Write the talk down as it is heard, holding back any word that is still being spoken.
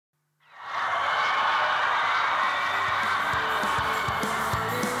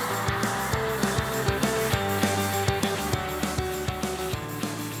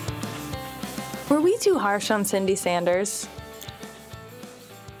too harsh on Cindy Sanders?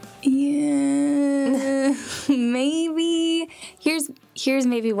 Yeah, maybe. Here's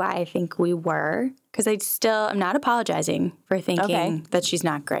maybe why I think we were, because I'm not apologizing for thinking that she's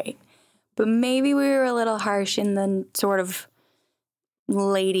not great. But maybe we were a little harsh in the sort of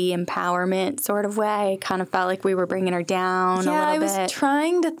lady empowerment sort of way. I kind of felt like we were bringing her down a little bit. Yeah, I was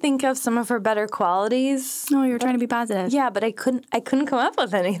trying to think of some of her better qualities. No, you were trying to be positive. Yeah, but I couldn't come up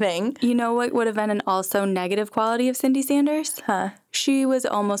with anything. You know what would have been an also negative quality of Cindy Sanders? Huh. She was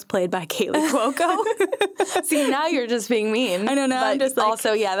almost played by Kaylee Cuoco. See, now you're just being mean. I don't know. But I'm just like,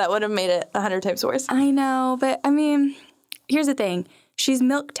 also, yeah, that would have made it 100 times worse. I know, but I mean, here's the thing. She's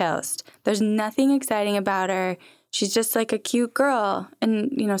milquetoast. There's nothing exciting about her. She's just like a cute girl.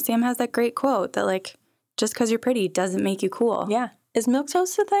 And, you know, Sam has that great quote that, like, just because you're pretty doesn't make you cool. Yeah. Is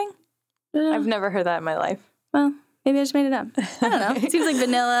milquetoast a thing? I've never heard that in my life. Well, maybe I just made it up. I don't know. It seems like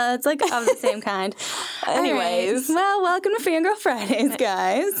vanilla. It's like of the same kind. Anyways. Right. Well, welcome to Fangirl Fridays,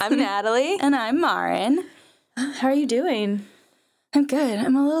 guys. I'm Natalie. And I'm Marin. How are you doing? I'm good.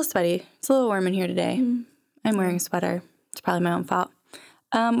 I'm a little sweaty. It's a little warm in here today. I'm wearing a sweater. It's probably my own fault.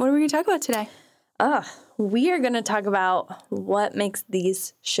 What are we going to talk about today? We are going to talk about what makes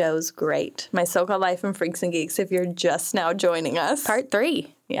these shows great. My So-Called Life and Freaks and Geeks, if you're just now joining us. Part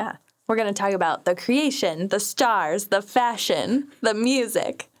 3. Yeah. We're going to talk about the creation, the stars, the fashion, the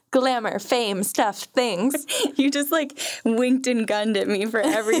music, glamour, fame, stuff, things. You just like winked and gunned at me for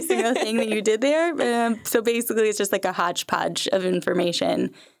every single thing that you did there. So basically it's just like a hodgepodge of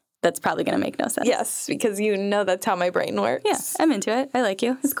information that's probably going to make no sense. Yes, because you know that's how my brain works. Yeah, I'm into it. I like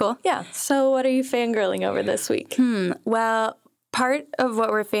you. It's cool. Yeah. So what are you fangirling over this week? Well, part of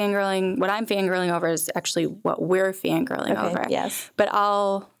what I'm fangirling over is actually what we're fangirling over. Yes. But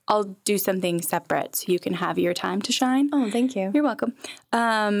I'll do something separate so you can have your time to shine. Oh, thank you. You're welcome.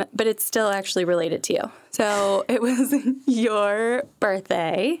 But it's still actually related to you. So it was your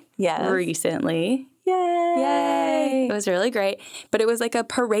birthday recently. Yay! It was really great. But it was like a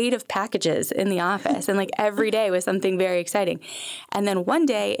parade of packages in the office. And like every day was something very exciting. And then one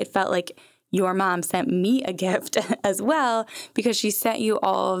day it felt like your mom sent me a gift as well because she sent you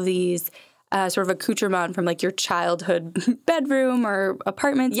all of these sort of accoutrement from like your childhood bedroom or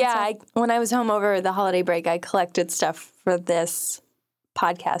apartments. Yeah, when I was home over the holiday break, I collected stuff for this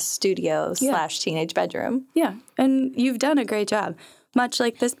podcast studio / teenage bedroom. Yeah, and you've done a great job. Much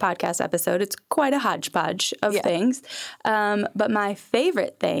like this podcast episode, it's quite a hodgepodge of things. But my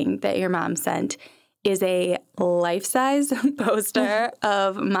favorite thing that your mom sent is a life-size poster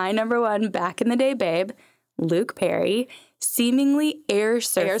of my number one back in the day babe, Luke Perry, seemingly air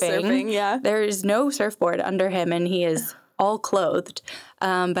surfing. There is no surfboard under him, and he is all clothed.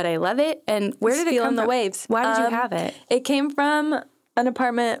 But I love it. And where did it come from? The waves. Why did you have it? It came from an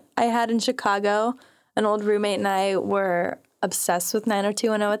apartment I had in Chicago. An old roommate and I were obsessed with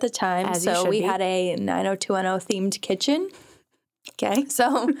 90210 at the time. As you should we be. had a 90210 themed kitchen. Okay.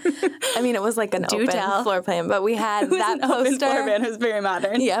 So, I mean, it was like an open floor plan, but we had that poster. Open floor plan. It was very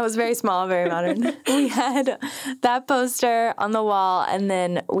modern. Yeah, it was very small, very modern. We had that poster on the wall, and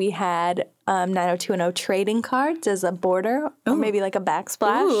then we had 90210 trading cards as a border, or maybe like a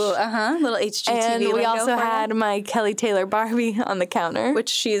backsplash. Ooh, little HGTV And we also had my Kelly Taylor Barbie on the counter. Which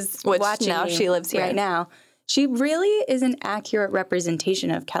she's watching now. She lives here right now. She really is an accurate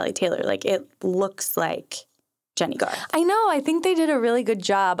representation of Kelly Taylor. Like, it looks like Jenny Garth. I know. I think they did a really good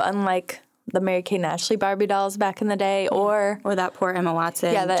job, unlike the Mary-Kate and Ashley Barbie dolls back in the day, or that poor Emma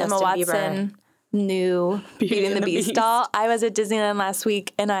Watson. Yeah, the Justin Emma Watson Bieber. new Beauty and the Beast doll. I was at Disneyland last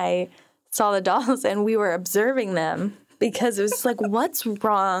week, and I saw the dolls, and we were observing them because it was like, what's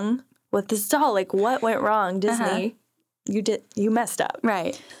wrong with this doll? Like, what went wrong, Disney? You messed up.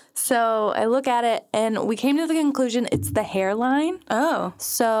 Right. So I look at it, and we came to the conclusion it's the hairline. Oh.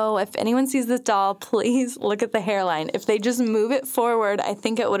 So if anyone sees this doll, please look at the hairline. If they just move it forward, I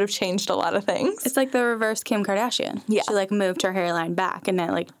think it would have changed a lot of things. It's like the reverse Kim Kardashian. Yeah. She, like, moved her hairline back, and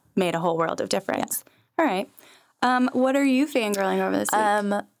that, like, made a whole world of difference. Yeah. All right. What are you fangirling over this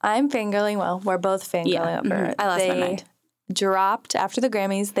week? I'm fangirling. Well, we're both fangirling over. Mm-hmm. I lost my mind. Dropped, after the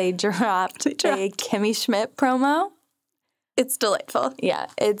Grammys, they dropped a Kimmy Schmidt promo. It's delightful. Yeah,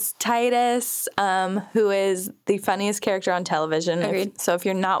 it's Titus, who is the funniest character on television. Agreed. So if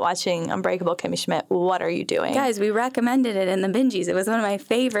you're not watching Unbreakable Kimmy Schmidt, what are you doing? Guys, we recommended it in the Bingies. It was one of my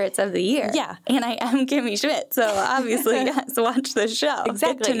favorites of the year. Yeah. And I am Kimmy Schmidt, so obviously you guys watch the show.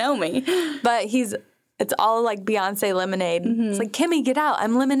 Exactly. Get to know me. But it's all like Beyonce Lemonade. Mm-hmm. It's like, Kimmy, get out.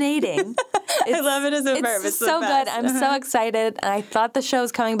 I'm lemonading. I love it as a verb. It's so good. I'm so excited. And I thought the show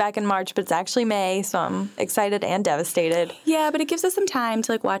was coming back in March, but it's actually May, so I'm excited and devastated. Yeah, but it gives us some time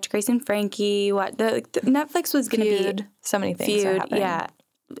to like watch Grace and Frankie. What the Netflix was going to be so many things are happening. Yeah,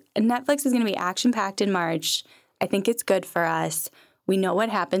 Netflix is going to be action packed in March. I think it's good for us. We know what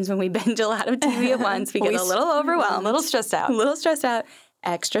happens when we binge a lot of TV at once. We get a little overwhelmed, a little stressed out,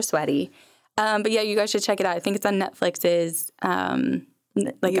 extra sweaty. But yeah, you guys should check it out. I think it's on Netflix's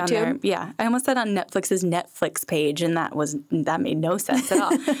like YouTube? on their, yeah. I almost said on Netflix's Netflix page, and that made no sense at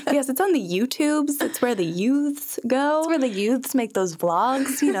all. But yes, it's on the YouTubes. It's where the youths go. It's where the youths make those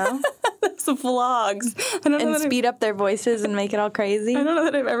vlogs, you know. It's vlogs. And speed up their voices and make it all crazy. I don't know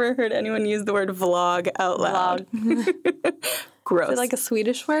that I've ever heard anyone use the word vlog out loud. Gross. Is it like a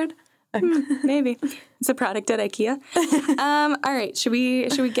Swedish word? Maybe. It's a product at IKEA. All right. Should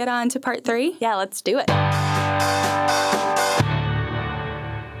we get on to part 3? Yeah, let's do it.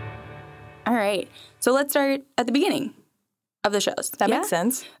 All right. So let's start at the beginning of the shows. That makes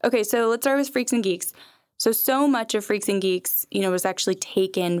sense. Okay, so let's start with Freaks and Geeks. So much of Freaks and Geeks, was actually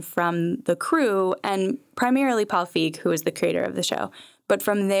taken from the crew and primarily Paul Feig, who is the creator of the show, but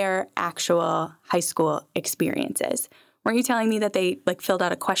from their actual high school experiences. Weren't you telling me that they filled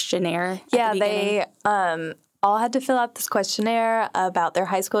out a questionnaire? Yeah, they all had to fill out this questionnaire about their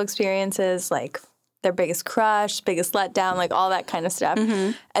high school experiences, like their biggest crush, biggest letdown, like all that kind of stuff.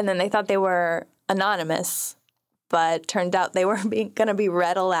 Mm-hmm. And then they thought they were anonymous, but turned out they were going to be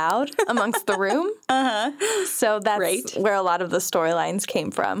read aloud amongst the room. Uh-huh. So that's where a lot of the storylines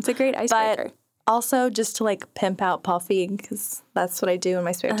came from. It's a great icebreaker. But also just to pimp out Paul Feig, because that's what I do in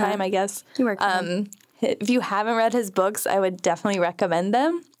my spare time, I guess. You work if you haven't read his books, I would definitely recommend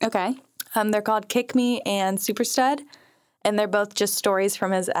them. Okay. They're called Kick Me and Super Stud. And they're both just stories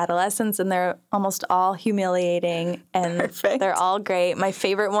from his adolescence, and they're almost all humiliating, and they're all great. My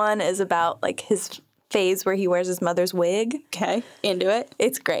favorite one is about his phase where he wears his mother's wig. Okay, into it.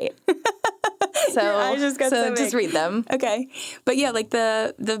 It's great. So just read them. Okay, but yeah,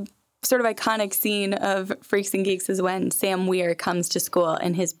 the sort of iconic scene of Freaks and Geeks is when Sam Weir comes to school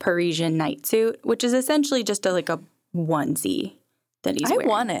in his Parisian night suit, which is essentially just a onesie that he's wearing. I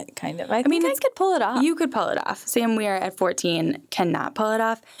want it, kind of. I mean, I could pull it off. You could pull it off. Sam Weir at 14 cannot pull it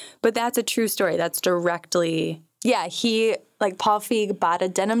off, but that's a true story. That's directly... Yeah, Paul Feig bought a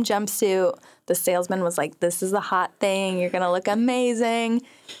denim jumpsuit. The salesman was like, this is the hot thing. You're going to look amazing.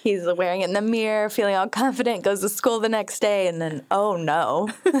 He's wearing it in the mirror, feeling all confident, goes to school the next day, and then, oh, no.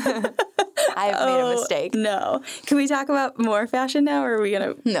 I've made a mistake. No. Can we talk about more fashion now, or are we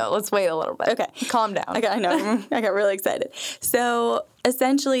going to... No, let's wait a little bit. Okay. Calm down. I know. I got really excited. So,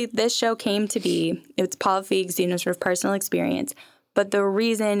 essentially, this show came to be, it's Paul Feig's, sort of personal experience. But the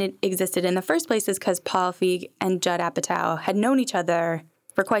reason it existed in the first place is because Paul Feig and Judd Apatow had known each other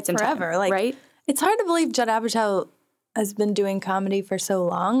for quite some time. Forever. Right? It's hard to believe Judd Apatow has been doing comedy for so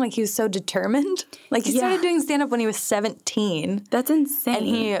long. He was so determined. He started doing stand-up when he was 17. That's insane. And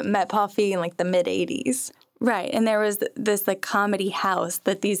he met Paul Feig in, the mid-'80s. Right. And there was this, comedy house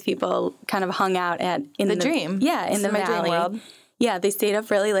that these people kind of hung out at in the Dream. Yeah, in the Valley. Dream world. Yeah, they stayed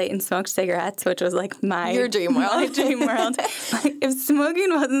up really late and smoked cigarettes, which was your dream world. My dream world. If smoking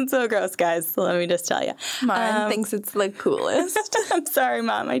wasn't so gross, guys, let me just tell you. Mom thinks it's the coolest. I'm sorry,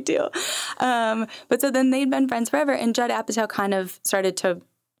 Mom, I do. But so then they'd been friends forever, and Judd Apatow kind of started to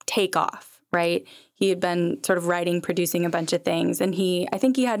take off, right? He had been sort of writing, producing a bunch of things, and I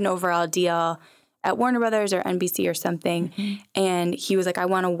think he had an overall deal at Warner Brothers or NBC or something, and he was like, I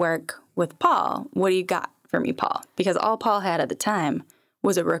want to work with Paul. What do you got for me, Paul? Because all Paul had at the time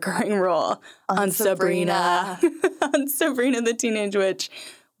was a recurring role on Sabrina. On Sabrina the Teenage Witch,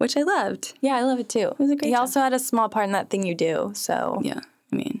 which I loved. Yeah, I love it too. It was a great He show. also had a small part in That Thing You Do, so... Yeah,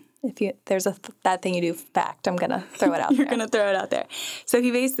 I mean... If there's a That Thing You Do fact, I'm going to throw it out You're going to throw it out there. So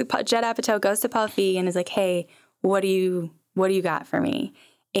he basically, Judd Apatow goes to Paul Feig and is like, hey, what do you got for me?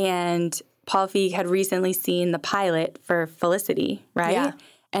 And Paul Feig had recently seen the pilot for Felicity, right? Yeah.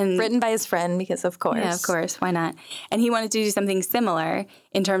 And written by his friend, because of course. Yeah, of course. Why not? And he wanted to do something similar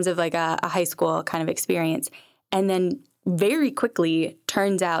in terms of a high school kind of experience. And then very quickly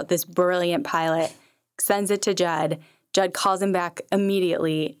turns out this brilliant pilot, sends it to Judd. Judd calls him back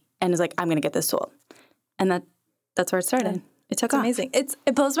immediately and is like, I'm going to get this sold. And that's where it started. Yeah. It took off. Amazing.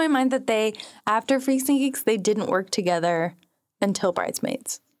 It blows my mind that after Freaks and Geeks, they didn't work together until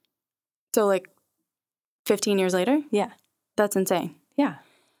Bridesmaids. So 15 years later? Yeah. That's insane. Yeah.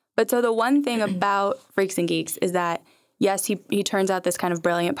 But so the one thing about Freaks and Geeks is that, yes, he turns out this kind of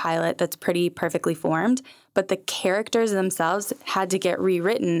brilliant pilot that's pretty perfectly formed, but the characters themselves had to get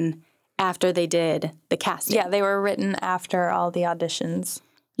rewritten after they did the casting. Yeah, they were written after all the auditions.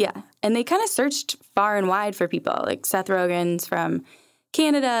 Yeah. And they kind of searched far and wide for people. Like Seth Rogen's from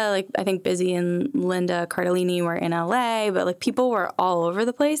Canada. Like I think Busy and Linda Cardellini were in LA. But like people were all over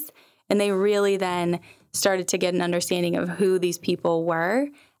the place. And they really then started to get an understanding of who these people were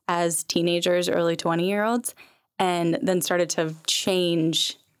as teenagers, early 20-year-olds. And then started to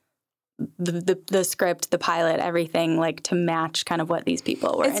change the script, the pilot, everything, like to match kind of what these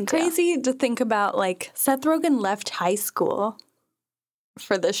people were into. It's crazy to think about, like, Seth Rogen left high school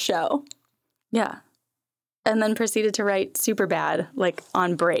for this show. Yeah. And then proceeded to write Superbad, like,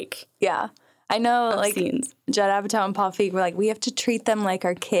 on break. Yeah. I know, like, scenes. Judd Apatow and Paul Feig were like, we have to treat them like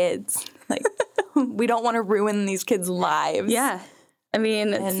our kids. Like, we don't want to ruin these kids' lives. Yeah. I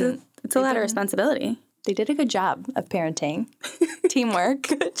mean, it's a lot of responsibility. They did a good job of parenting. Teamwork.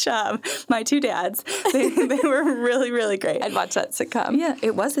 Good job. My two dads, they were really, really great. I'd watch that sitcom. Yeah,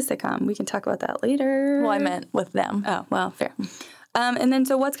 it was a sitcom. We can talk about that later. Well, I meant with them. Oh, well, fair. And then,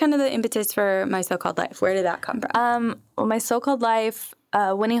 so what's kind of the impetus for My So-Called Life? Where did that come from? Well, My So-Called Life,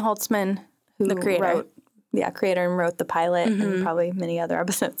 Winnie Holtzman, who the creator. creator and wrote the pilot and probably many other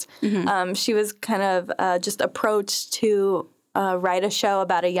episodes. She was kind of just approached to write a show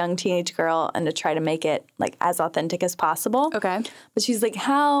about a young teenage girl and to try to make it like as authentic as possible. Okay. But she's like,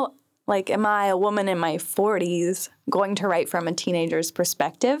 how, like, am I, a woman in my 40s, going to write from a teenager's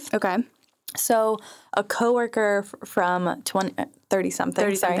perspective? Okay. So a coworker from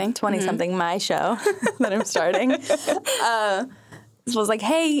 20-something, my show that I'm starting, was like,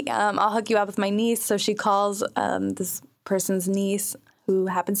 hey, I'll hook you up with my niece. So she calls this person's niece, who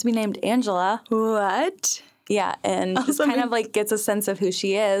happens to be named Angela. What? Yeah, and just kind of like gets a sense of who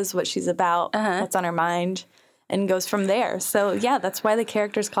she is, what she's about, what's on her mind, and goes from there. So yeah, that's why the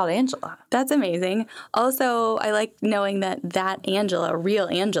character's called Angela. That's amazing. Also, I like knowing that Angela, real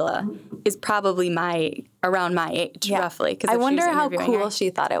Angela, is probably around my age, roughly. I wonder how cool she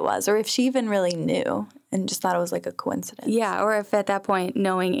thought it was, or if she even really knew and just thought it was like a coincidence. Yeah, or if at that point,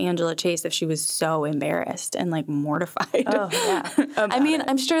 knowing Angela Chase, if she was so embarrassed and like mortified. Oh, yeah. I mean,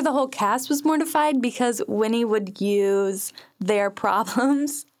 I'm sure the whole cast was mortified because Winnie would use their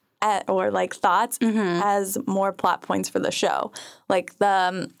problems or like thoughts as more plot points for the show. Like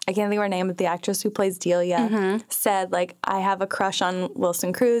I can't think of her name, but the actress who plays Delia said, like, I have a crush on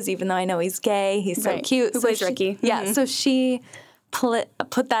Wilson Cruz, even though I know he's gay. He's so cute. Who plays Ricky. Yeah, so she put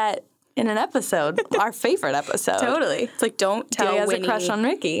that in an episode, our favorite episode. Totally. It's like, don't tell Delia has Winnie a crush on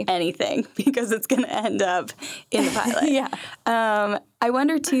Ricky. anything because it's going to end up in the pilot. Yeah. I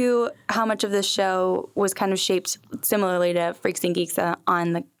wonder, too, how much of this show was kind of shaped similarly to Freaks and Geeks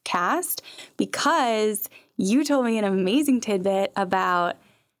on the cast, because you told me an amazing tidbit about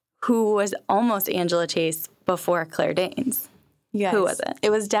who was almost Angela Chase before Claire Danes. Yes. Who was it? It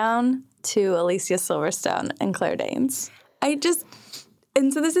was down to Alicia Silverstone and Claire Danes.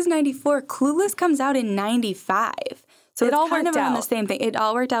 And so this is 94. Clueless comes out in 95. So it all kind of around the same thing. It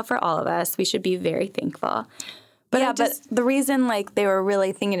all worked out for all of us. We should be very thankful. But but the reason like they were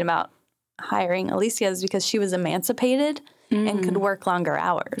really thinking about hiring Alicia is because she was emancipated and could work longer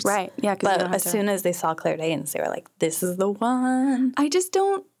hours. Right. Yeah. But as soon as they saw Claire Danes, they were like, this is the one. I just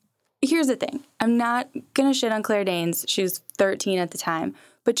don't. Here's the thing. I'm not going to shit on Claire Danes. She was 13 at the time.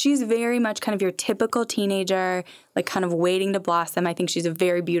 But she's very much kind of your typical teenager, like kind of waiting to blossom. I think she's a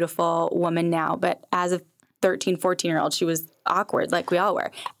very beautiful woman now. But as a 13, 14-year-old, she was awkward like we all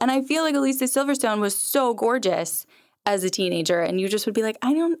were. And I feel like Alicia Silverstone was so gorgeous as a teenager. And you just would be like,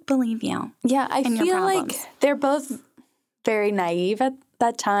 I don't believe you. Yeah, I feel like they're both very naive at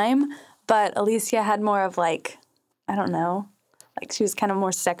that time. But Alicia had more of like, I don't know. Like, she was kind of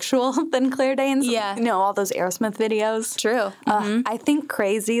more sexual than Claire Danes. Yeah. You know, all those Aerosmith videos. True. I think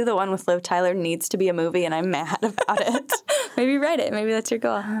Crazy, the one with Liv Tyler, needs to be a movie, and I'm mad about it. Maybe write it. Maybe that's your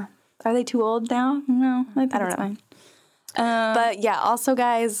goal. Are they too old now? No, I don't know. Fine. But, yeah, also,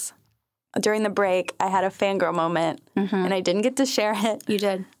 guys, during the break, I had a fangirl moment, and I didn't get to share it. You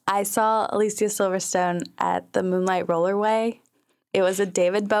did. I saw Alicia Silverstone at the Moonlight Rollerway. It was a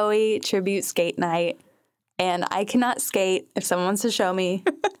David Bowie tribute skate night. And I cannot skate. If someone wants to show me,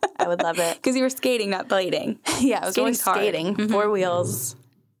 I would love it. Because you were skating, not blading. Yeah, I was only skating, 4 wheels.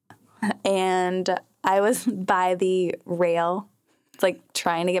 And I was by the rail, like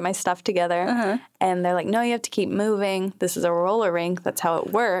trying to get my stuff together. And they're like, no, you have to keep moving. This is a roller rink. That's how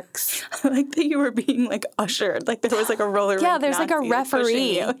it works. I like that you were being like ushered. Like there was like a roller rink. Yeah, there's like a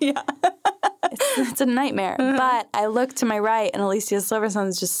referee. Yeah. It's a nightmare. But I look to my right and Alicia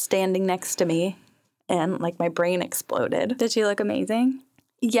Silverstone's just standing next to me. And, like, my brain exploded. Did she look amazing?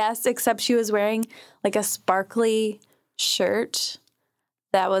 Yes, except she was wearing, like, a sparkly shirt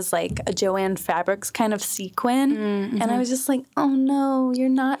that was like a Joanne Fabrics kind of sequin. Mm-hmm. And I was just like, oh no, you're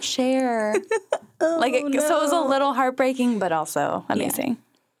not Cher. So it was a little heartbreaking, but also amazing.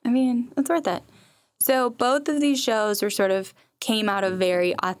 Yeah. I mean, it's worth it. So both of these shows came out of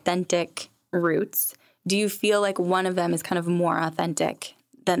very authentic roots. Do you feel like one of them is kind of more authentic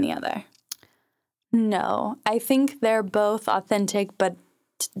than the other? No. I think they're both authentic, but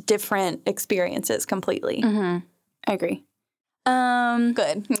different experiences completely. Mm-hmm. I agree.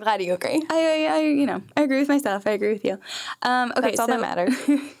 Good. I'm glad you agree. I agree with myself. I agree with you. Okay, that's all that matters.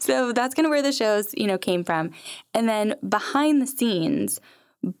 So that's kind of where the shows, came from. And then behind the scenes,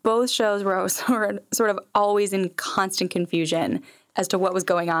 both shows were sort of always in constant confusion as to what was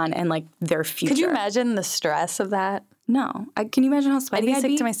going on and like their future. Could you imagine the stress of that? No. Can you imagine how sweaty I'd be? I'd be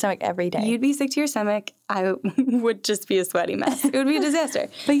sick to my stomach every day. You'd be sick to your stomach. I would just be a sweaty mess. It would be a disaster.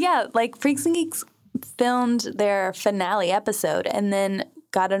 But yeah, like Freaks and Geeks filmed their finale episode and then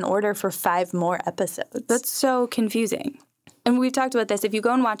got an order for 5 more episodes. That's so confusing. And we've talked about this. If you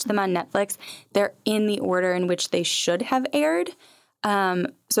go and watch them on Netflix, they're in the order in which they should have aired.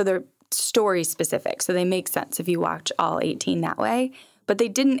 So they're story specific. So they make sense if you watch all 18 that way. But they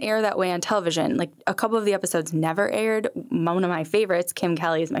didn't air that way on television. Like a couple of the episodes never aired. One of my favorites, Kim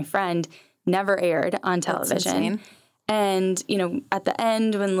Kelly is my friend, never aired on television. That's insane. And, at the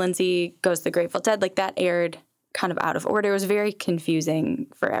end when Lindsay goes to the Grateful Dead, like that aired kind of out of order. It was very confusing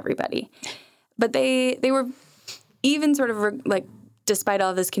for everybody. But they were even sort of like, despite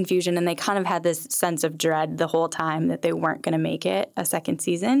all this confusion, and they kind of had this sense of dread the whole time that they weren't going to make it a second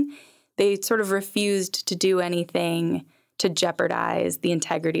season. They sort of refused to do anything to jeopardize the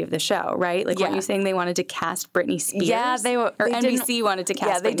integrity of the show, right? Like, weren't you saying they wanted to cast Britney Spears? Yeah, NBC wanted to cast Britney Spears.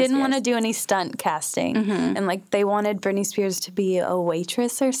 Yeah, they didn't want to do any stunt casting. Mm-hmm. And, like, they wanted Britney Spears to be a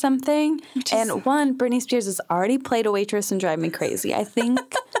waitress or something. Britney Spears has already played a waitress and Drive Me Crazy, I think,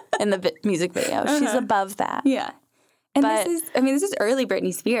 in the music video. Uh-huh. She's above that. Yeah. And this is early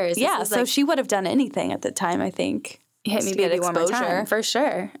Britney Spears. Yeah, so she would have done anything at the time, I think. Hit me baby one more time, for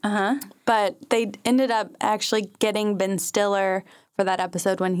sure. But they ended up actually getting Ben Stiller for that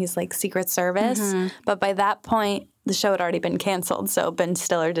episode when he's like Secret Service. Mm-hmm. But by that point, the show had already been canceled, so Ben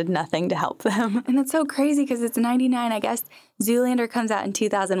Stiller did nothing to help them. And that's so crazy because it's 99. I guess Zoolander comes out in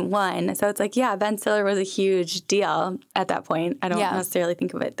 2001. So it's like, yeah, Ben Stiller was a huge deal at that point. I don't necessarily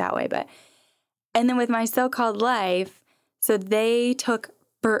think of it that way. And then with My So-Called Life, so they took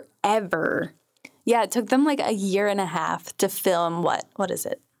forever. Yeah, it took them like a year and a half to film what is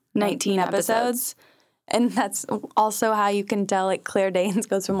it? 19 episodes. And that's also how you can tell like Claire Danes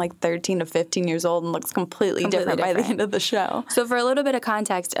goes from like 13 to 15 years old and looks completely different by the end of the show. So for a little bit of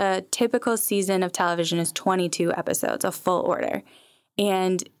context, a typical season of television is 22 episodes, a full order.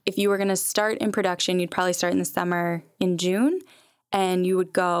 And if you were going to start in production, you'd probably start in the summer in June, and you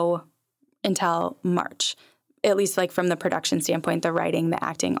would go until March, at least like from the production standpoint, the writing, the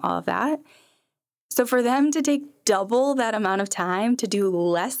acting, all of that. So for them to take double that amount of time to do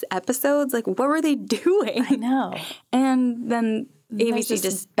less episodes, like what were they doing? I know. And then ABC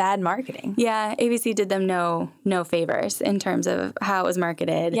just bad marketing. Yeah, ABC did them no favors in terms of how it was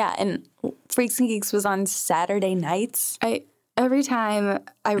marketed. Yeah, and Freaks and Geeks was on Saturday nights. Every time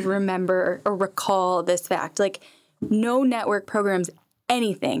I remember or recall this fact, like no network programs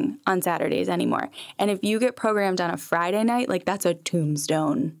anything on Saturdays anymore. And if you get programmed on a Friday night, like that's a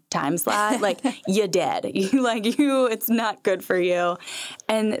tombstone time slot. Like you're dead. It's not good for you.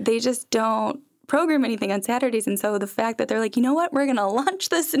 And they just don't program anything on Saturdays. And so the fact that they're like, you know what, we're going to launch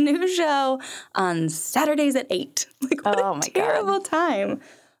this new show on Saturdays at 8. Like what a terrible time.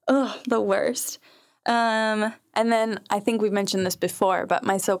 Ugh, the worst. And then I think we've mentioned this before, but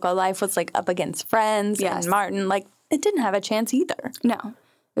My So-Called Life was like up against Friends and Martin. Like it didn't have a chance either. No.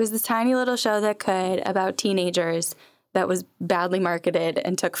 It was this tiny little show that could about teenagers that was badly marketed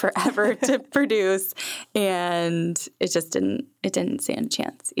and took forever to produce. And it just didn't stand a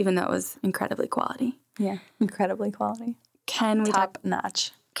chance, even though it was incredibly quality. Yeah, incredibly quality. Top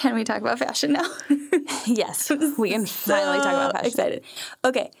notch. Can we talk about fashion now? Yes, we can finally talk about fashion. Excited.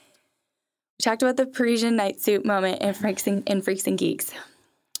 Okay. We talked about the Parisian night suit moment in Freaks and Geeks.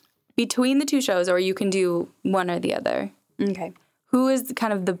 Between the two shows, or you can do one or the other. Okay. Who is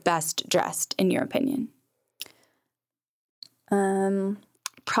kind of the best dressed, in your opinion?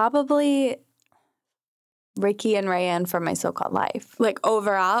 Probably Ricky and Rayanne from My So-Called Life. Like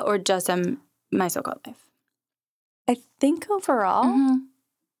overall, or just My So-Called Life? I think overall. Mm-hmm.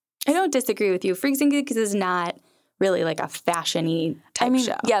 I don't disagree with you. Freaks and Geeks is not really like a fashion-y type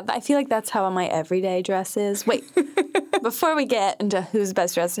show. Yeah, I feel like that's how my everyday dress is. Wait, before we get into who's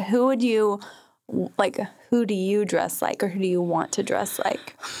best dressed, who would you like, who do you dress like, or who do you want to dress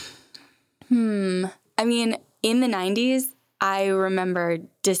like? I mean, in the 90s, I remember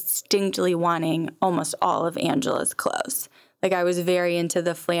distinctly wanting almost all of Angela's clothes. Like, I was very into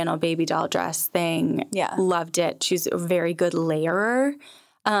the flannel baby doll dress thing. Yeah. Loved it. She's a very good layerer.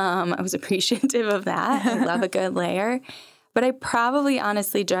 I was appreciative of that. I love a good layer. But I probably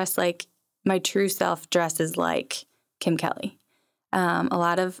honestly dress like my true self dresses like Kim Kelly. A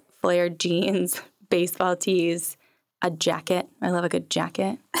lot of flared jeans, baseball tees, a jacket. I love a good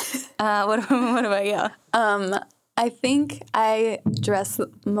jacket. What about you? I think I dress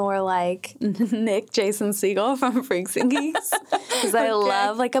more like Nick Jason Segel from Freaks and Geeks because I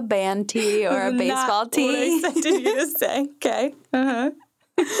love like a band tee or a baseball tee. What I said you to say. Okay.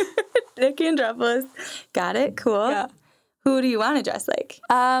 Nick Andropoulos. Got it. Cool. Yeah. Who do you want to dress like?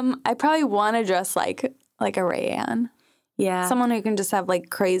 I probably want to dress like a Rayanne. Yeah. Someone who can just have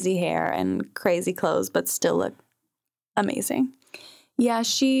like crazy hair and crazy clothes but still look amazing. Yeah,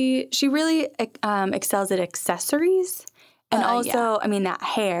 she really excels at accessories. And also, I mean, that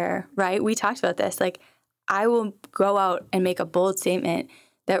hair, right? We talked about this. Like, I will go out and make a bold statement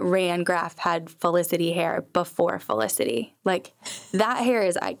that Rayanne Graff had Felicity hair before Felicity. Like, that hair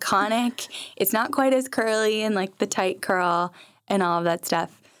is iconic. It's not quite as curly and like the tight curl and all of that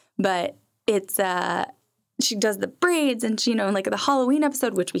stuff. But it's, she does the braids and she, like the Halloween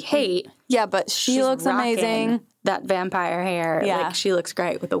episode, which we hate. Yeah, but she looks amazing. That vampire hair. Yeah. Like, she looks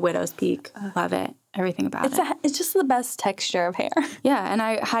great with the widow's peak. Love it. Everything about it. It's just the best texture of hair. Yeah, and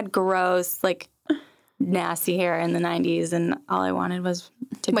I had gross, like, nasty hair in the 90s, and all I wanted was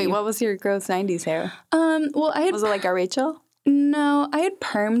to Wait, what was your gross 90s hair? Well, I had... Was it like a Rachel? No, I had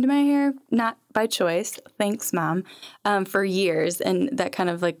permed my hair, not by choice, thanks, Mom, for years, and that kind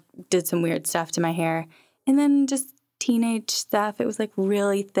of, like, did some weird stuff to my hair. And then just teenage stuff, it was, like,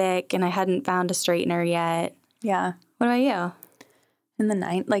 really thick, and I hadn't found a straightener yet. Yeah. What about you? In the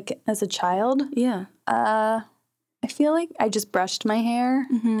night, like as a child? Yeah. I feel like I just brushed my hair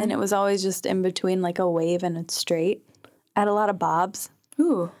and it was always just in between like a wave and it's straight. I had a lot of bobs.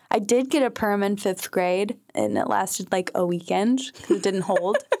 Ooh. I did get a perm in 5th grade and it lasted like a weekend because it didn't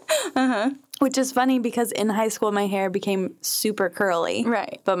hold. Which is funny because in high school my hair became super curly.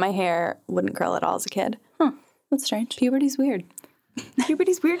 Right. But my hair wouldn't curl at all as a kid. Huh. That's strange. Puberty's weird.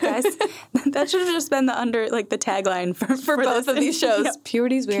 Puberty's weird, guys. That should have just been the tagline for both of these shows. Yeah.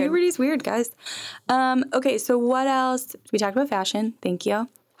 Puberty's weird. Puberty's weird, guys. Okay, so what else? We talked about fashion. Thank you.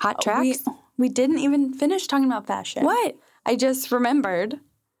 Hot tracks. We didn't even finish talking about fashion. What? I just remembered,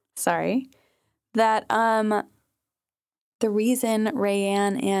 that the reason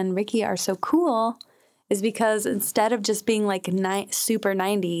Rayanne and Ricky are so cool is because instead of just being like super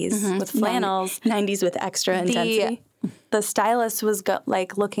 90s with flannels. 90s with extra intensity. The stylist was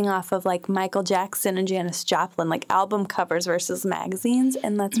looking off of like Michael Jackson and Janis Joplin, like album covers versus magazines,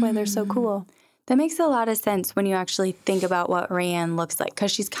 and that's why they're so cool. That makes a lot of sense when you actually think about what Rayanne looks like, because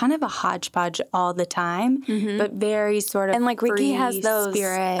she's kind of a hodgepodge all the time, but very sort of and like Ricky has those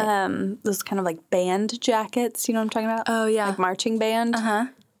spirit. Those kind of like band jackets. You know what I'm talking about? Oh yeah, like marching band. A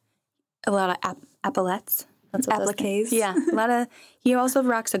lot of epaulettes. That's what appliques. Yeah, a lot of. He also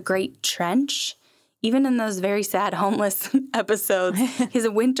rocks a great trench. Even in those very sad homeless episodes, his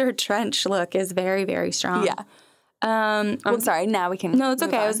winter trench look is very, very strong. Yeah. I'm sorry. Now we can. No, it's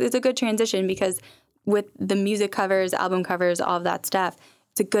okay. It's a good transition because with the music covers, album covers, all of that stuff,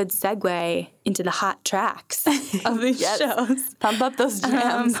 it's a good segue into the hot tracks of these shows. Pump up those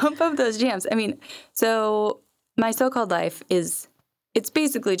jams. I mean, so My So-Called Life it's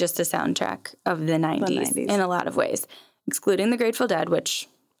basically just a soundtrack of the 90s in a lot of ways, excluding The Grateful Dead, which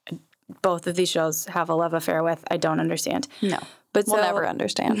both of these shows have a love affair with. I don't understand. No. But we'll never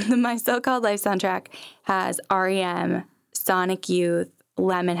understand. The My So-Called Life soundtrack has R.E.M., Sonic Youth,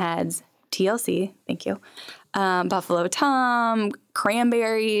 Lemonheads, TLC, thank you, Buffalo Tom,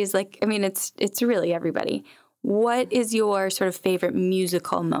 Cranberries. Like, I mean, it's really everybody. What is your sort of favorite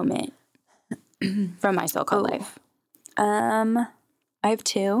musical moment from My So-Called Life? I have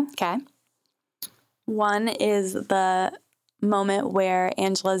 2. Okay. One is the moment where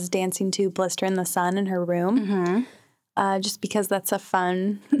Angela's dancing to Blister in the Sun in her room. Just because that's a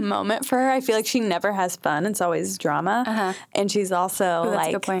fun moment for her. I feel like she never has fun. It's always drama. And she's also that's like,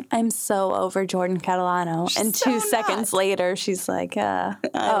 a good point. I'm so over Jordan Catalano. And 2 seconds later, she's like, I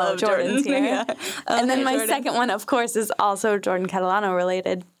love Jordan's Jordan. here. Yeah. And then my second one, of course, is also Jordan Catalano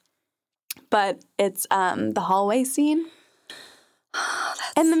related. But it's the hallway scene.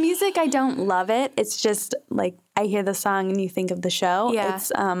 And the music, I don't love it. It's just like I hear the song and you think of the show. Yeah. It's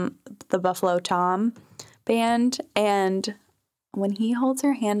the Buffalo Tom band. And when he holds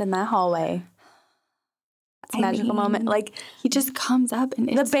her hand in that hallway, magical moment. Like, he just comes up and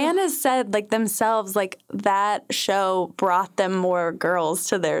the band has said, like, themselves, like, that show brought them more girls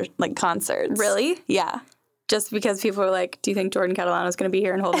to their, like, concerts. Really? Yeah. Just because people were like, do you think Jordan Catalano is going to be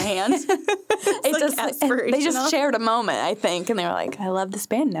here and hold my hand? They just shared a moment, I think, and they were like, I love this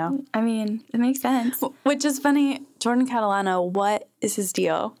band now. I mean, it makes sense. Which is funny. Jordan Catalano, what is his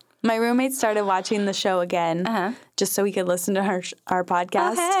deal? My roommate started watching the show again just so we could listen to our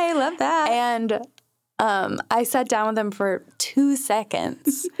podcast. Oh, hey, love that. And I sat down with him for 2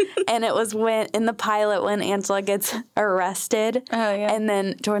 seconds, and it was in the pilot when Angela gets arrested. Oh, yeah. And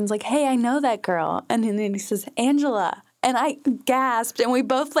then Jordan's like, hey, I know that girl. And then he says, Angela. And I gasped, and we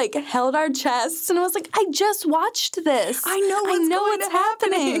both, like, held our chests, and I was like, I just watched this. I know what's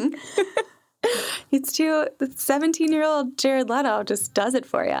happening. It's 17-year-old Jared Leto just does it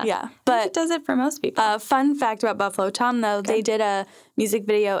for you. Yeah. But it does it for most people. Fun fact about Buffalo Tom, though, they did a music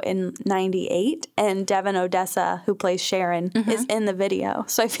video in 98, and Devin Odessa, who plays Sharon, is in the video.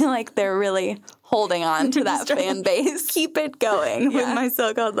 So I feel like they're really holding on to that fan base. Keep it going with my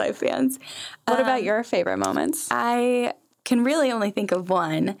So-Called Life fans. What about your favorite moments? I can really only think of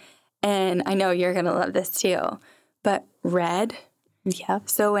one, and I know you're going to love this too, but Red. Yeah.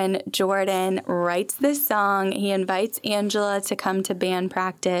 So when Jordan writes this song, he invites Angela to come to band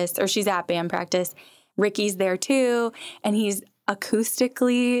practice, or she's at band practice. Ricky's there too, and he's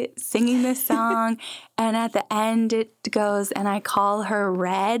acoustically singing this song. And at the end it goes, and I call her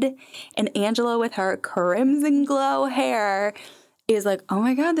Red. And Angela with her crimson glow hair is like, oh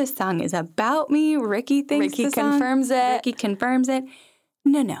my God, this song is about me. Ricky confirms it.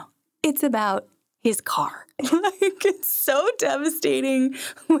 No, it's about his car. Like, it's so devastating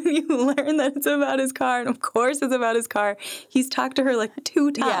when you learn that it's about his car. And of course it's about his car. He's talked to her like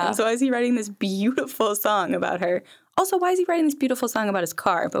 2 times. Yeah. So why is he writing this beautiful song about her? Also, why is he writing this beautiful song about his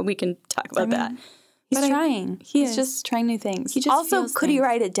car? But we can talk about that. He's trying. He's just trying new things. He just also, could he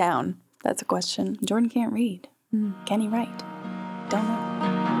write it down? That's a question. Jordan can't read. Can he write? Don't know.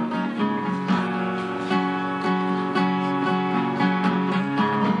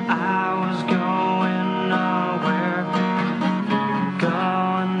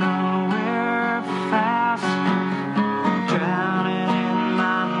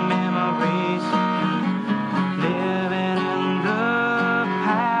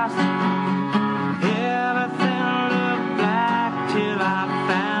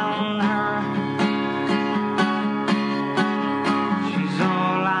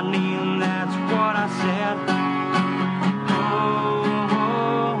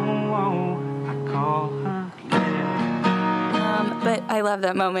 I love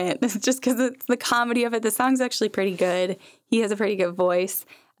that moment just because it's the comedy of it. The song's actually pretty good. He has a pretty good voice.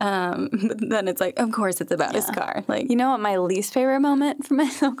 But then it's like, of course it's about his car. Like, you know what my least favorite moment from My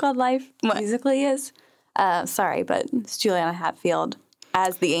So-Called Life musically is? Sorry, but it's Juliana Hatfield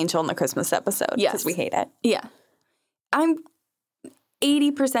as the angel in the Christmas episode because we hate it. Yeah. I'm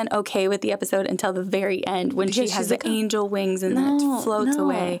 80% okay with the episode until the very end when she has the angel wings and then it floats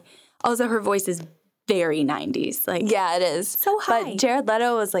away. Also, her voice is very 90s. Like, yeah, it is. So high. But Jared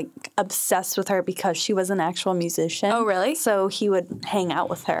Leto was like obsessed with her because she was an actual musician. Oh, really? So he would hang out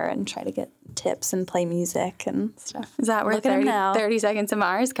with her and try to get tips and play music and stuff. Is that where 30 Seconds to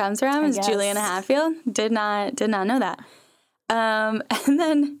Mars comes from? Is Juliana Hatfield? Did not know that. And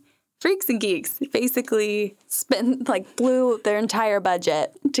then Freaks and Geeks basically blew their entire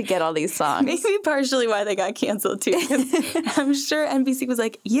budget to get all these songs. Maybe partially why they got canceled too. I'm sure NBC was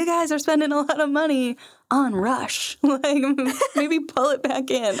like, you guys are spending a lot of money on Rush. Like, maybe pull it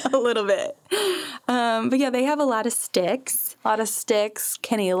back in a little bit. But yeah, they have a lot of sticks.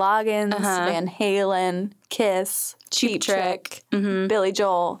 Kenny Loggins, Van Halen, Kiss, Cheap Trick, Billy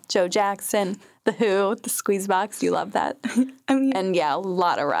Joel, Joe Jackson, The Who, the Squeezebox. You love that. I mean, and yeah, a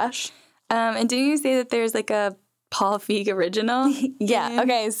lot of Rush. And didn't you say that there's like a Paul Feig original? Yeah.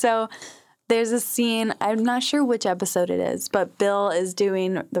 Okay. So there's a scene. I'm not sure which episode it is, but Bill is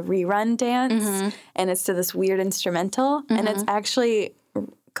doing the rerun dance, and it's to this weird instrumental, and it's actually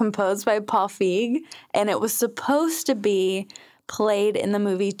composed by Paul Feig, and it was supposed to be played in the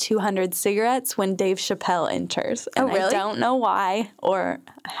movie 200 Cigarettes when Dave Chappelle enters. And really? I don't know why or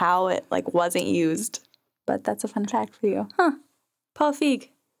how it wasn't used, but that's a fun fact for you. Huh. Paul Feig,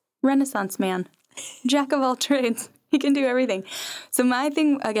 Renaissance man, jack of all trades. He can do everything. So my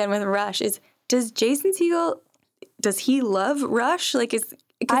thing again with Rush is, does Jason Segel, does he love Rush? Like,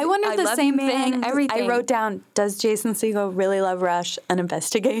 I wondered the same thing. Everything. I wrote down, does Jason Segel really love Rush? An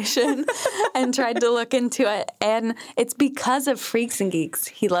investigation. And tried to look into it. And it's because of Freaks and Geeks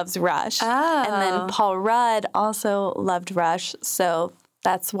he loves Rush. Oh. And then Paul Rudd also loved Rush. So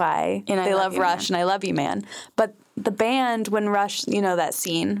That's why they love Rush and I Love You Man. But the band, when Rush, that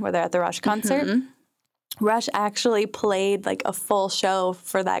scene where they're at the Rush concert, Rush actually played like a full show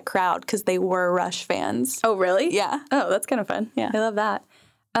for that crowd because they were Rush fans. Oh, really? Yeah. Oh, that's kind of fun. Yeah. I love that.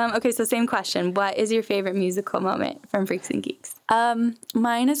 Okay, so same question. What is your favorite musical moment from Freaks and Geeks?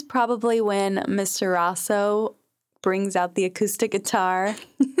 Mine is probably when Mr. Rosso brings out the acoustic guitar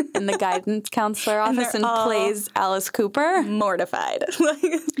in the guidance counselor office and plays Alice Cooper. Mortified.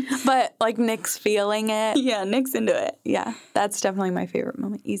 But like Nick's feeling it. Yeah, Nick's into it. Yeah, that's definitely my favorite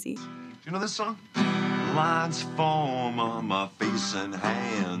moment. Easy. Do you know this song? Lines form on my face and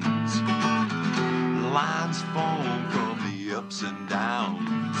hands. Lines form from the ups and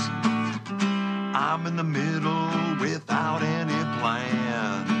downs. I'm in the middle without any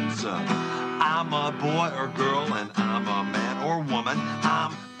plans. I'm a boy or girl and I'm a man or woman.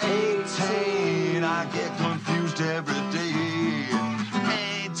 I'm 18, I get confused every day.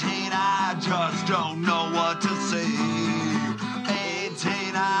 18, I just don't know what to say.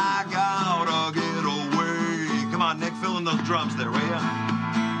 18, I gotta get away. Come on, Nick, fill in those drums there, will ya?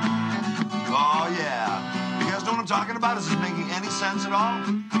 Oh, yeah. You guys know what I'm talking about? Is this making any sense at all?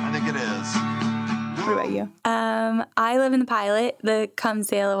 I think it is. What about you? I live in the pilot, the Come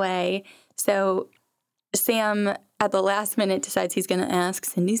Sail Away. So Sam, at the last minute, decides he's going to ask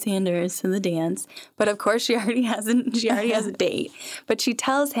Cindy Sanders to the dance. But of course, she already has a date. But she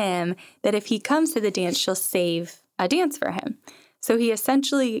tells him that if he comes to the dance, she'll save a dance for him. So he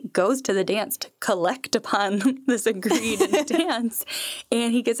essentially goes to the dance to collect upon this agreed dance.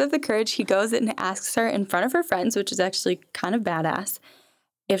 And he gets up the courage. He goes and asks her in front of her friends, which is actually kind of badass,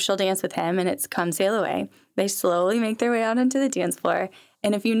 if she'll dance with him. And it's Come Sail Away. They slowly make their way out onto the dance floor.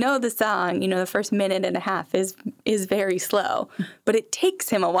 And if you know the song, the first minute and a half is very slow. But it takes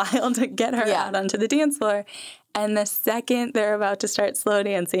him a while to get her out onto the dance floor. And the second they're about to start slow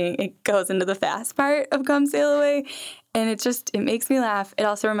dancing, it goes into the fast part of Come Sail Away. And it makes me laugh. It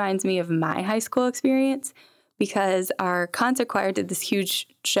also reminds me of my high school experience because our concert choir did this huge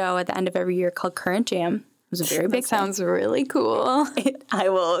show at the end of every year called Current Jam. It was a very big Sounds really cool. I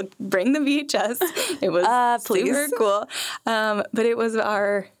will bring the VHS. It was super cool. But it was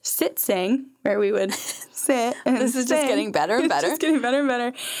our sit-sing where we would sit and This is just getting better and better. It's just getting better and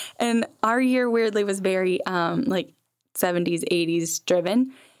better. And our year, weirdly, was very 70s, 80s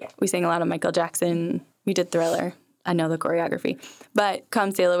driven. We sang a lot of Michael Jackson. We did Thriller. I know the choreography. But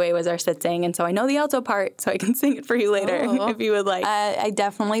Come Sail Away was our sit-sing, and so I know the alto part, so I can sing it for you later if you would like. I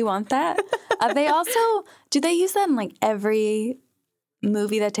definitely want that. Do they use that in like every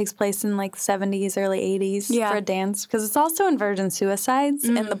movie that takes place in like 70s, early 80s for a dance? Because it's also in Virgin Suicides,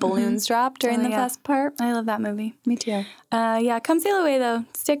 and the balloons drop during the fast part. I love that movie. Me too. Come Sail Away, though.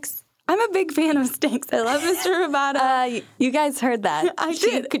 Styx. I'm a big fan of Styx. I love Mr. Roboto. You guys heard that.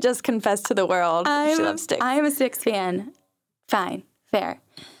 She could just confess to the world she loves Styx. I am a Styx fan. Fine. Fair.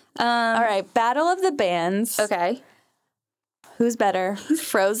 All right. Battle of the Bands. Okay. Who's better?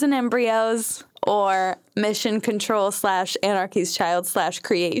 Frozen Embryos or Mission Control / Anarchy's Child /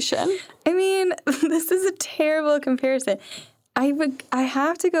 Creation? I mean, this is a terrible comparison. I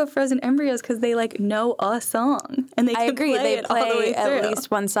have to go Frozen Embryos because they know a song and they can agree. Play they play at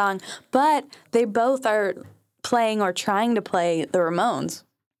least one song, but they both are playing or trying to play the Ramones.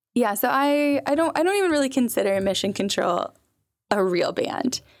 Yeah, so I don't even really consider Mission Control a real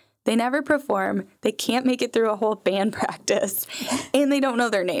band. They never perform. They can't make it through a whole band practice, and they don't know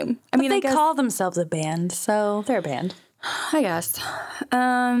their name. They call themselves a band, so they're a band, I guess.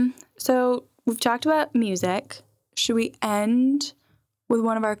 So we've talked about music. Should we end with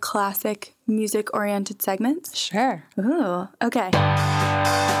one of our classic music-oriented segments? Sure. Ooh, okay.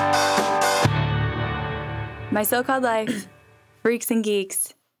 My So-Called Life, Freaks and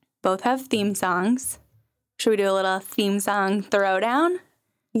Geeks, both have theme songs. Should we do a little theme song throwdown?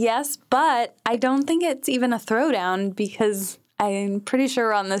 Yes, but I don't think it's even a throwdown because I'm pretty sure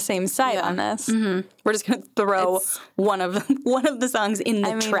we're on the same side on this. Mm-hmm. We're just going to throw one of the songs in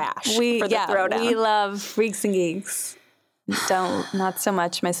the trash for the throwdown. We love Freaks and Geeks. Not so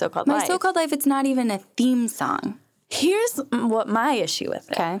much My So-Called Life. My So-Called Life, it's not even a theme song. Here's what my issue with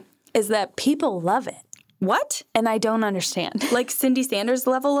it is that people love it. What? And I don't understand. Like Cindy Sanders'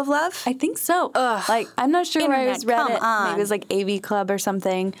 level of love? I think so. Ugh. I'm not sure where I read it. On. Maybe it was like AV Club or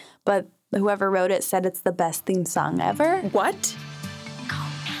something, but whoever wrote it said it's the best theme song ever. What?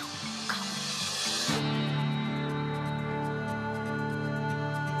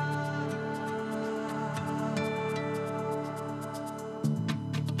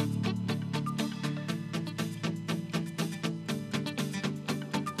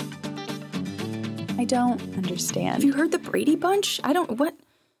 I don't understand. Have you heard the Brady Bunch?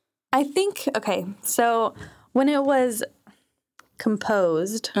 I think, okay, so when it was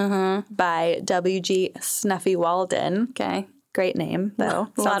composed by W.G. Snuffy Walden. Okay. Great name, though.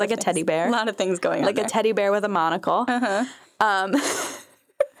 Sounds like a teddy bear. A lot of things going on like there. a teddy bear with a monocle. Teddy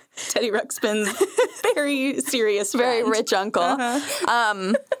Ruxpin's very serious friend. Very rich uncle.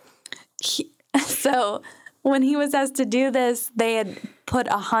 So when he was asked to do this, they had put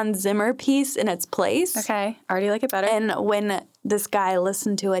a Hans Zimmer piece in its place. Okay. Already like it better. And when this guy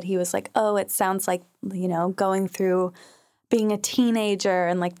listened to it, he was like, oh, it sounds like, going through being a teenager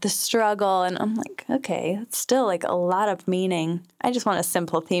and like the struggle. And I'm like, okay, it's still like a lot of meaning. I just want a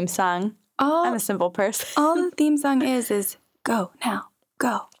simple theme song. I'm a simple person. All the theme song is go now,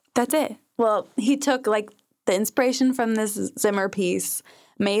 go. That's it. Well, he took like the inspiration from this Zimmer piece,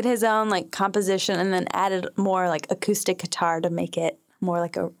 made his own like composition, and then added more like acoustic guitar to make it more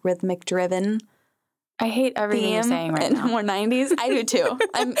like a rhythmic driven. I hate everything you're saying right now. More 90s. I do too.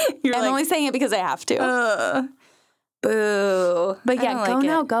 I'm only saying it because I have to. Boo. But yeah, Go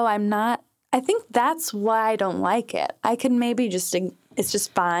Now Go. I think that's why I don't like it. I could maybe it's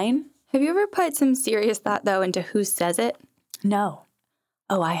just fine. Have you ever put some serious thought though into who says it? No.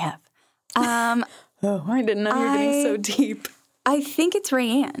 Oh, I have. I didn't know you were getting so deep. I think it's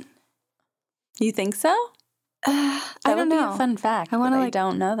Rayanne. You think so? I don't know. Be a fun fact. I want to I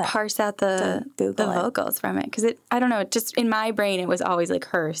don't know that. Parse out the vocals from it because I don't know. Just in my brain, it was always like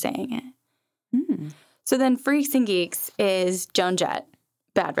her saying it. So then Freaks and Geeks is Joan Jett,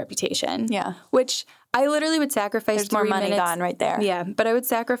 Bad Reputation. Yeah. Which I literally would sacrifice There's more money gone right there. Yeah, but I would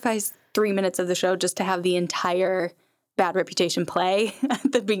sacrifice 3 minutes of the show just to have the entire Bad Reputation play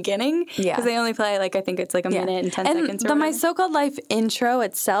at the beginning. Yeah. Because they only play, I think it's a minute and 10 seconds. The My So-Called Life intro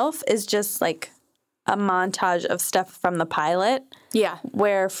itself is just like a montage of stuff from the pilot. Yeah.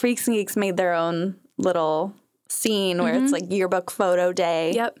 Where Freaks and Geeks made their own little scene where it's like yearbook photo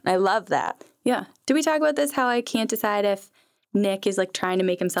day. Yep. I love that. Yeah. Did we talk about this? How I can't decide if Nick is trying to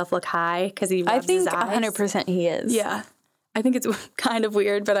make himself look high because he rubs his eyes? I think 100% he is. Yeah. I think it's kind of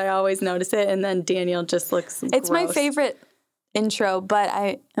weird, but I always notice it. And then Daniel just looks It's gross. my favorite intro, but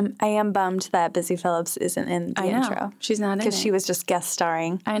I am bummed that Busy Phillips isn't in the intro. She's not in it. Because she was just guest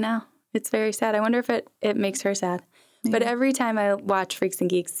starring. I know. It's very sad. I wonder if it makes her sad. Yeah. But every time I watch Freaks and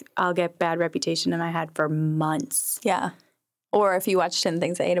Geeks, I'll get Bad Reputation in my head for months. Yeah. Or if you watch 10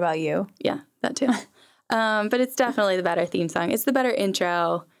 Things I Hate About You. Yeah, that too. But it's definitely the better theme song. It's the better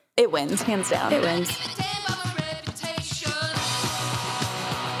intro. It wins, hands down. It wins.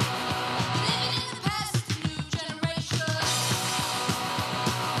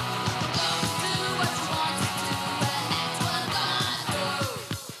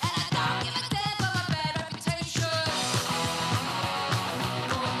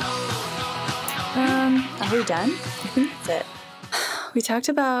 Are we done? I think that's it. We talked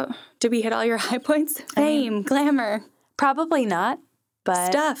about, did we hit all your high points? Fame, glamour. Probably not, but...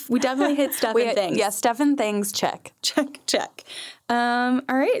 Stuff. We definitely hit stuff and things. Yeah, stuff and things, check. Check. All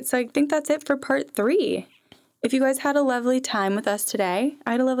right, so I think that's it for part 3. If you guys had a lovely time with us today,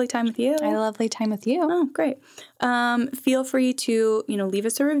 I had a lovely time with you. I had a lovely time with you. Oh, great. Feel free to, leave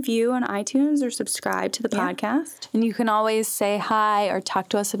us a review on iTunes or subscribe to the podcast. And you can always say hi or talk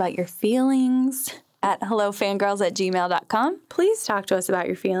to us about your feelings at hellofangirls@gmail.com. Please talk to us about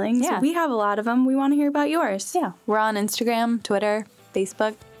your feelings. Yeah. We have a lot of them. We want to hear about yours. Yeah. We're on Instagram, Twitter,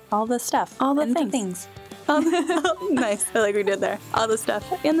 Facebook, all the stuff. All the and things. Nice. I like we did there. All the stuff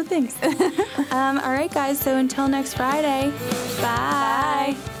and the things. All right, guys. So until next Friday.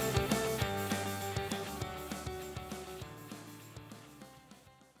 Bye.